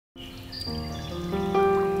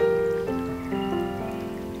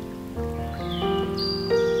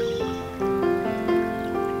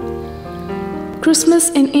Christmas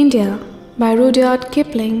in India by Rudyard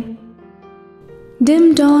Kipling.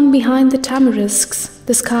 Dim dawn behind the tamarisks,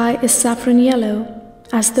 the sky is saffron yellow,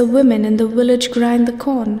 as the women in the village grind the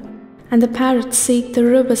corn, and the parrots seek the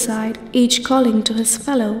riverside, each calling to his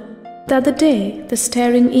fellow. The other day, the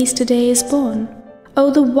staring Easter day is born. Oh,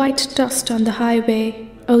 the white dust on the highway,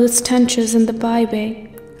 oh, the stenches in the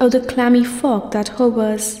byway, oh, the clammy fog that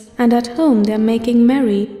hovers, and at home they're making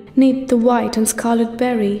merry, 'neath the white and scarlet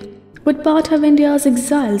berry. What part have India's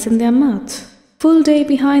exiles in their mirth? Full day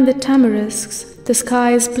behind the tamarisks, the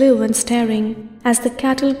sky is blue and staring, as the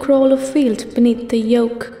cattle crawl afield beneath the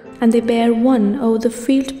yoke, and they bear one o'er the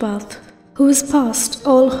field path, who is past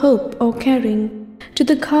all hope or caring. To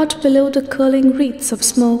the cart below the curling wreaths of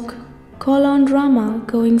smoke, call on Rama,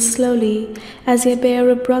 going slowly, as ye bear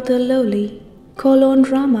a brother lowly. Call on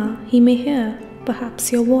Rama, he may hear,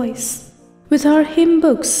 perhaps, your voice. With our hymn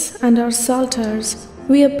books and our psalters,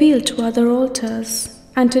 we appeal to other altars,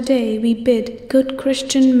 and today we bid good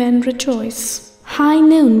Christian men rejoice. High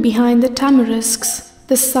noon behind the tamarisks,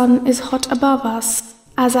 the sun is hot above us,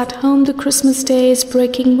 as at home the Christmas day is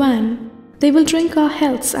breaking wan. They will drink our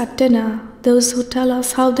healths at dinner, those who tell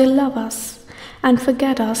us how they love us, and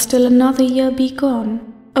forget us till another year be gone.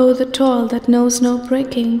 Oh, the toil that knows no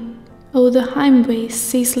breaking, oh, the highway's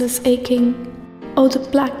ceaseless aching, oh, the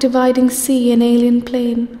black dividing sea and alien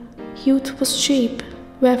plain. Youth was cheap,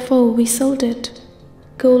 wherefore we sold it.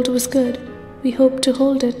 Gold was good, we hoped to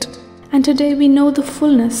hold it, and today we know the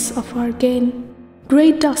fullness of our gain.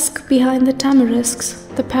 Grey dusk behind the tamarisks,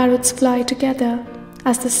 the parrots fly together,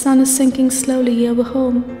 as the sun is sinking slowly over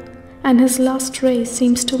home, and his last ray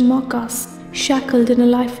seems to mock us, shackled in a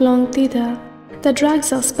lifelong thither, that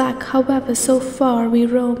drags us back however so far we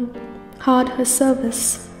roam. Hard her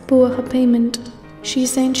service, poor her payment,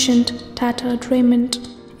 she's ancient, tattered raiment.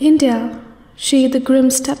 India, she the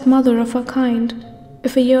grim stepmother of her kind,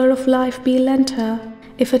 if a year of life be lent her,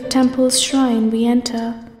 if a temple's shrine we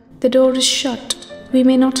enter, the door is shut, we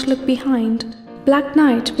may not look behind. Black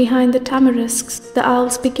night behind the tamarisks, the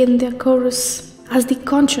owls begin their chorus, as the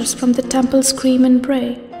conscious from the temple scream and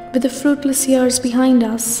pray. With the fruitless years behind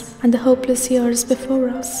us, and the hopeless years before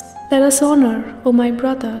us, let us honor, O my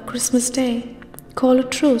brother, Christmas Day. Call a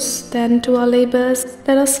truce, then, to our labors,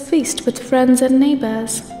 let us feast with friends and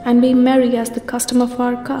neighbors, and be merry as the custom of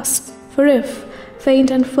our caste. For if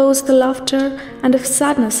faint and foes the laughter, and if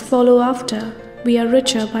sadness follow after, we are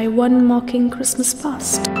richer by one mocking Christmas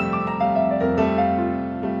past.